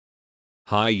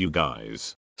Hi you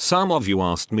guys. Some of you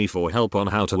asked me for help on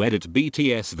how to edit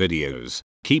BTS videos.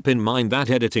 Keep in mind that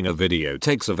editing a video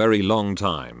takes a very long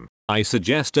time. I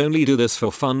suggest only do this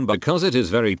for fun because it is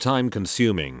very time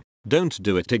consuming. Don't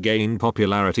do it to gain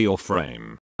popularity or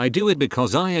fame. I do it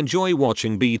because I enjoy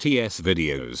watching BTS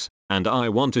videos, and I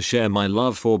want to share my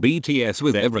love for BTS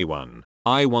with everyone.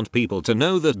 I want people to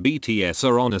know that BTS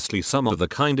are honestly some of the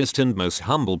kindest and most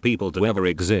humble people to ever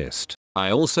exist. I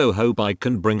also hope I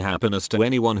can bring happiness to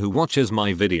anyone who watches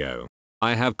my video.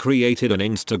 I have created an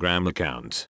Instagram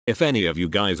account. If any of you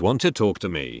guys want to talk to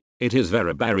me, it is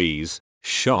Veraberries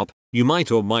Shop. You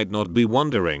might or might not be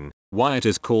wondering why it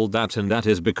is called that, and that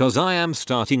is because I am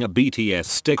starting a BTS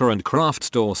sticker and craft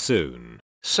store soon.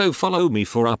 So follow me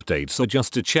for updates or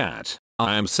just to chat.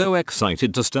 I am so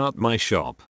excited to start my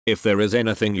shop. If there is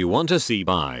anything you want to see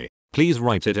by, please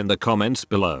write it in the comments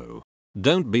below.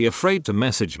 Don't be afraid to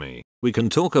message me. We can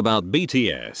talk about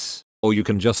BTS, or you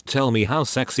can just tell me how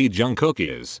sexy Jungkook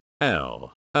is.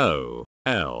 LOL.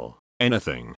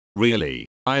 Anything. Really,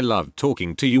 I love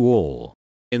talking to you all.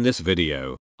 In this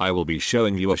video, I will be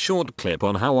showing you a short clip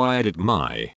on how I edit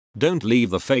my "Don't leave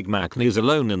the fake maknaes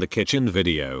alone in the kitchen"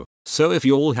 video. So if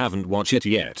you all haven't watched it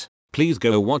yet, please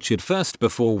go watch it first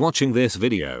before watching this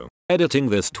video. Editing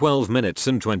this 12 minutes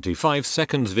and 25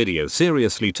 seconds video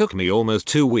seriously took me almost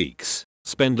 2 weeks,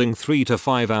 spending 3 to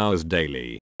 5 hours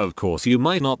daily. Of course you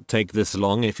might not take this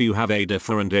long if you have a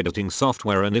different editing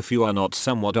software and if you are not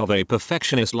somewhat of a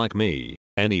perfectionist like me.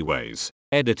 Anyways,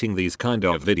 editing these kind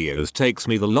of videos takes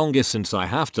me the longest since I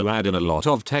have to add in a lot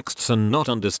of texts, and not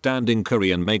understanding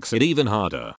Korean makes it even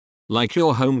harder. Like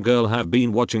your homegirl have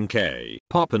been watching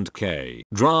K-pop and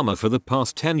K-drama for the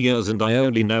past 10 years and I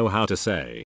only know how to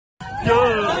say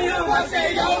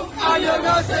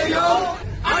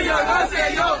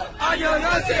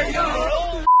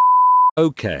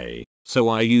okay, so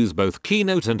I use both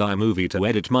Keynote and iMovie to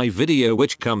edit my video,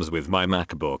 which comes with my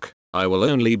MacBook. I will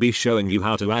only be showing you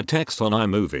how to add text on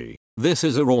iMovie. This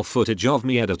is a raw footage of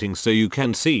me editing, so you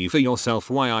can see for yourself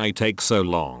why I take so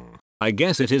long. I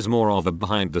guess it is more of a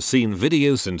behind the scene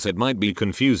video since it might be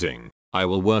confusing. I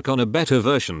will work on a better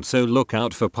version, so look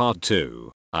out for part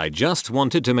 2. I just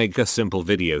wanted to make a simple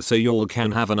video so y'all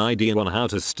can have an idea on how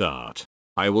to start.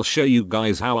 I will show you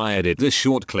guys how I edit this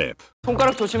short clip.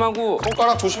 손가락 조심하고.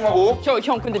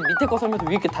 형 근데 밑에 거 설명도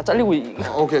위에 게 다 잘리고.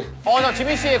 오케이. 저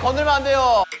지민 씨 건들면 안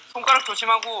돼요. 손가락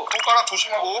조심하고.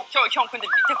 형 근데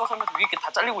밑에 거 설명도 위에 게 다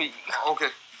잘리고. 오케이.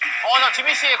 저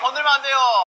지민 씨 건들면 안 돼요.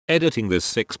 Editing this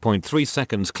 6.3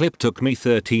 seconds clip took me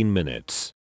 13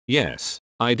 minutes. Yes,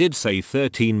 I did say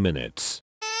 13 minutes.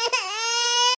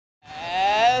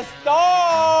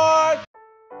 Start!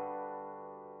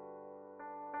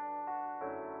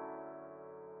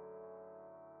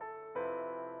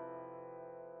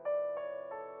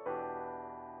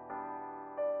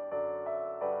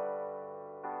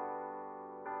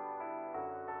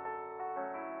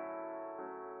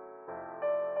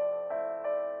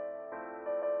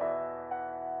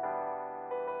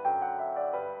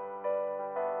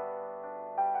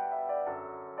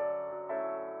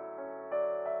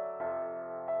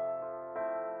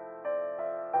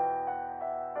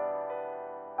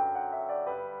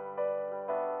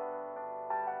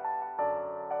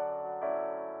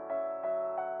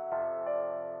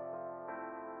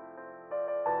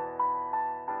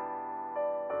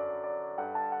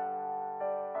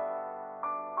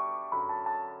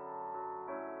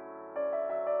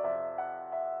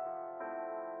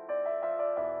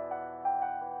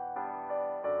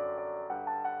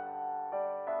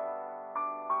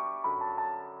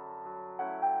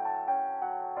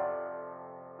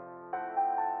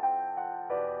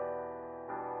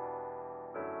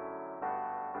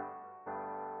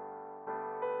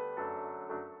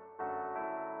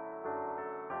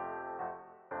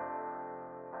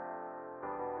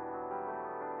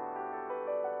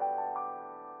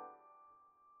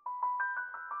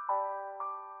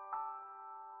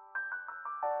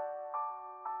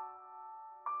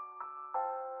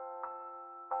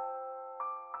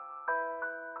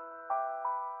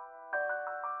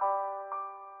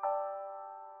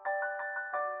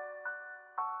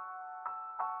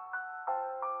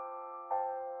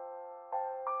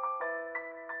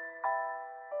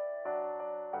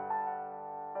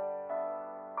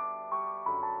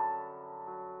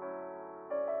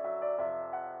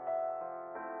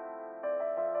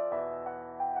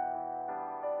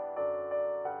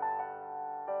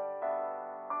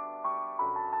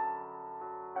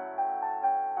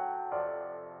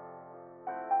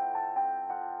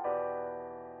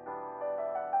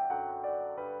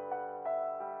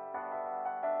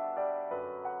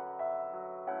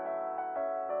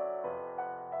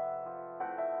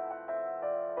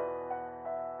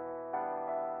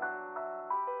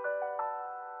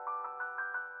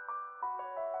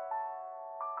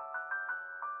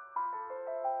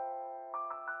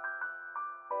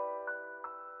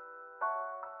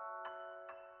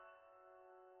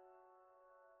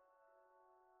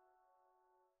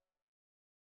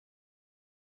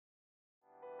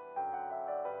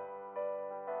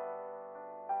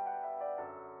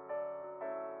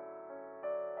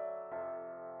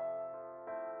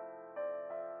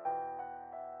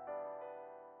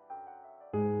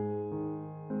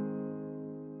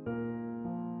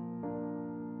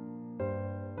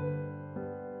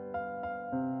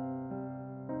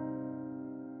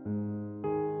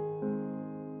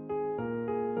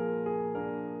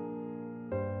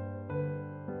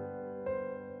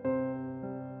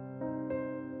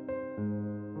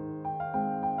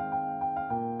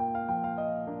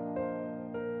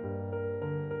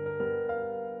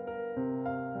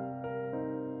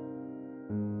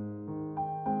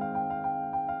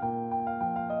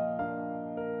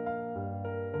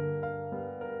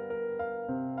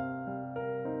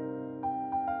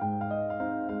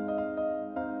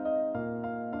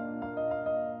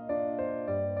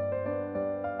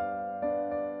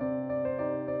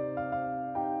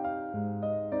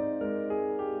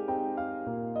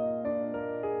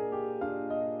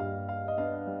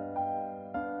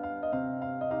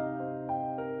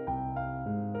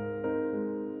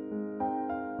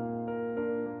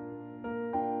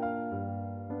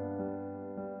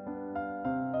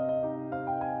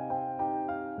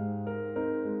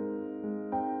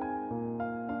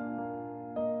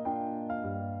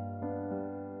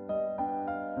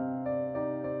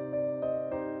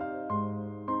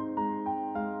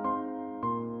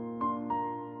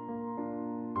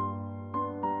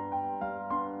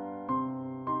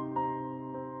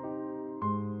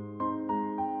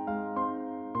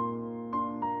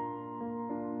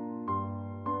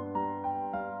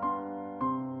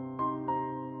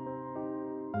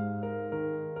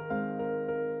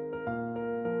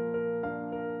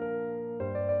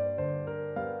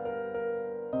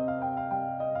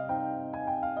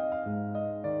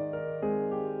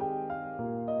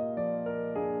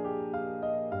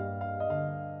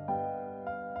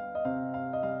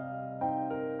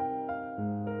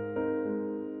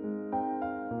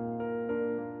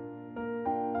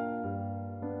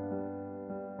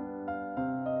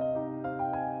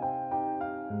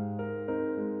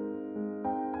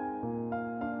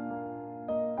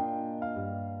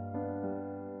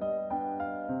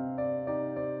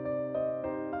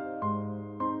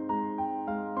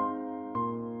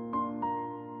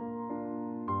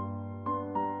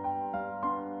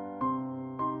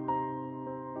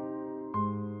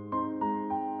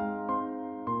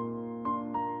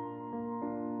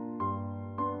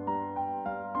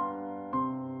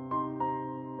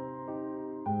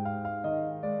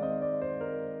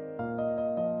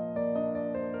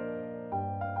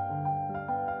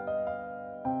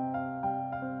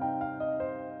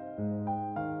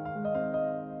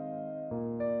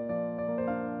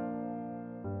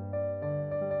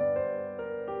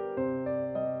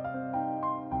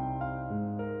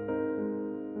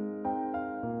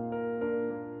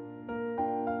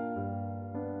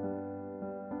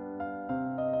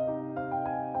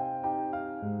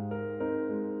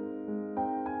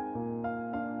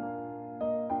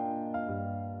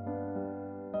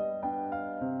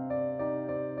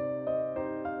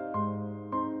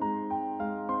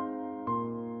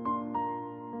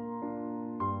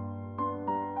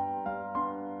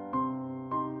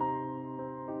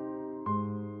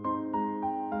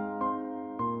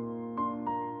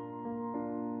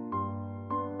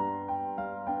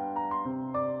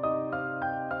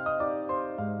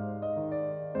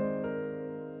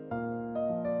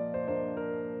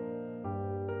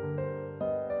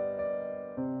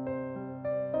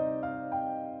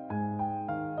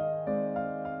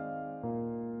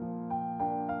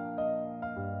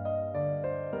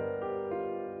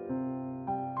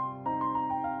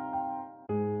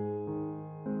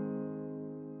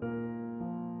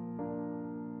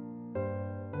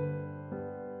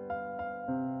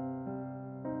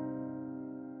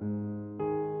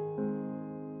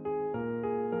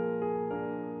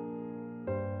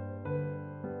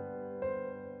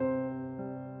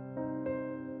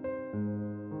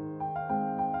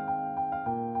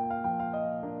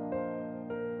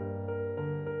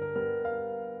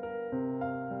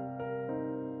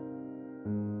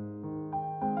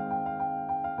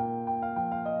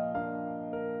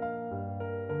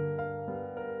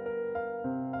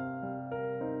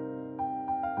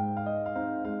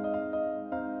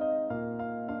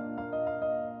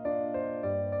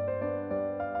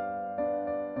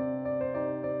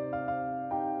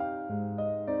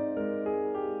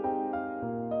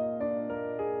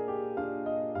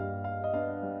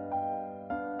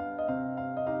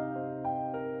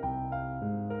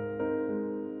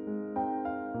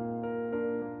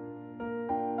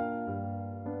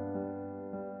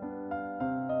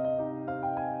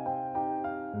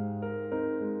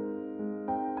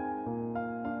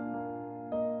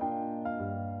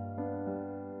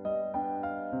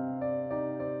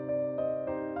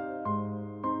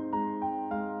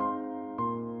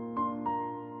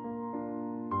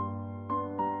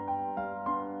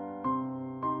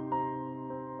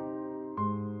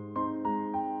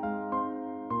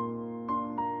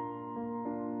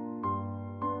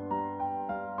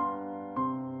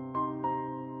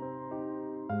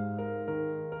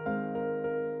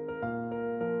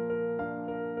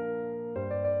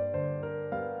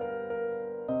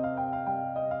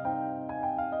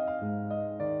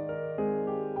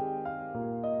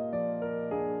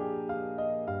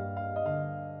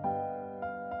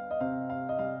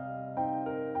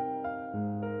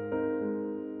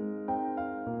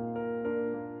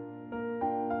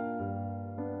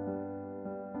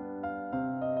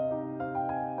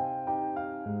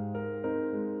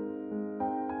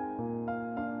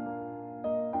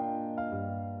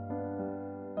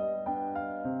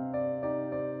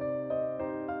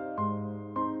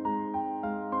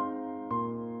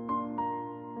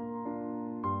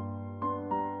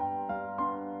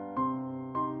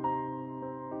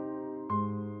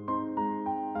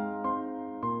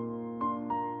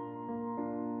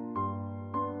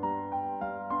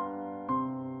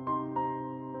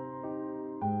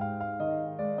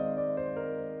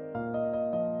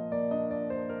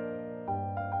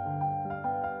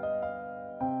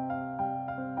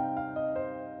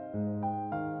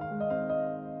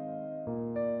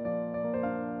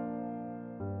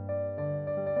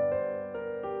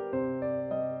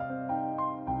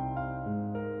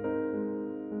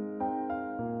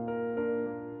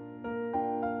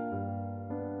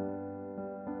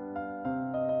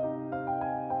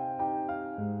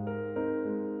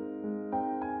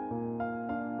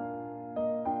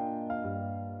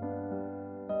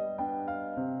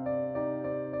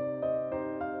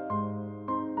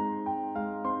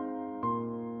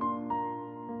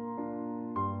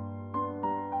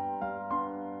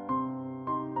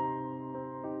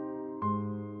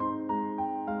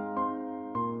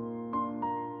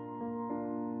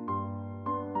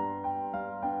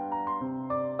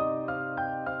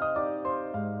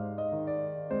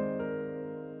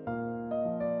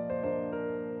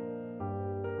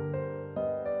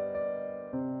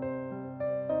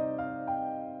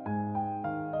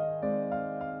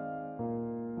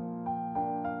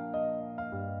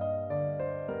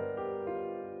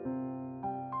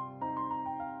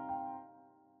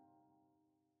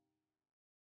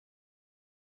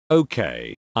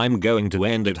 Okay, I'm going to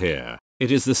end it here. It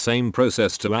is the same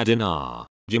process to add in R,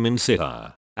 Jimin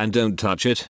Sitter. And don't touch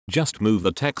it, just move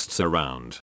the texts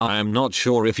around. I am not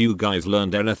sure if you guys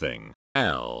learned anything.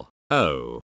 LOL.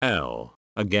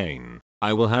 Again,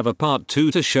 I will have a part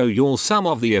 2 to show you all some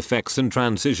of the effects and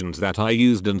transitions that I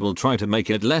used and will try to make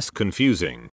it less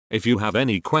confusing. If you have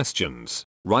any questions,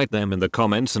 write them in the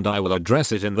comments and I will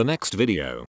address it in the next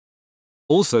video.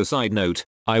 Also, side note,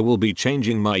 I will be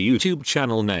changing my YouTube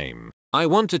channel name. I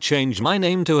want to change my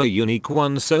name to a unique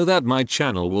one so that my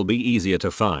channel will be easier to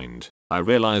find. I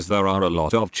realize there are a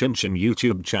lot of Chim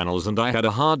YouTube channels and I had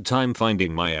a hard time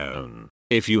finding my own.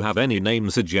 If you have any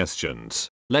name suggestions,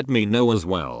 let me know as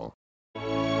well.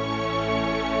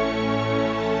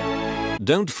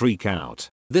 Don't freak out.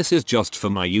 This is just for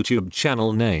my YouTube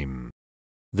channel name.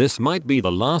 This might be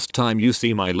the last time you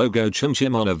see my logo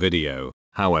Chim on a video.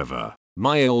 However,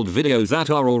 my old videos that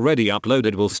are already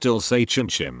uploaded will still say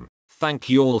Chim. Thank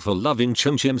you all for loving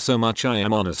Chim so much. I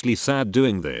am honestly sad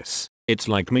doing this. It's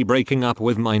like me breaking up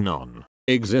with my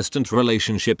non-existent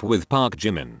relationship with Park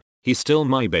Jimin. He's still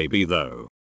my baby though.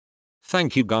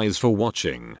 Thank you guys for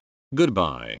watching.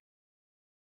 Goodbye.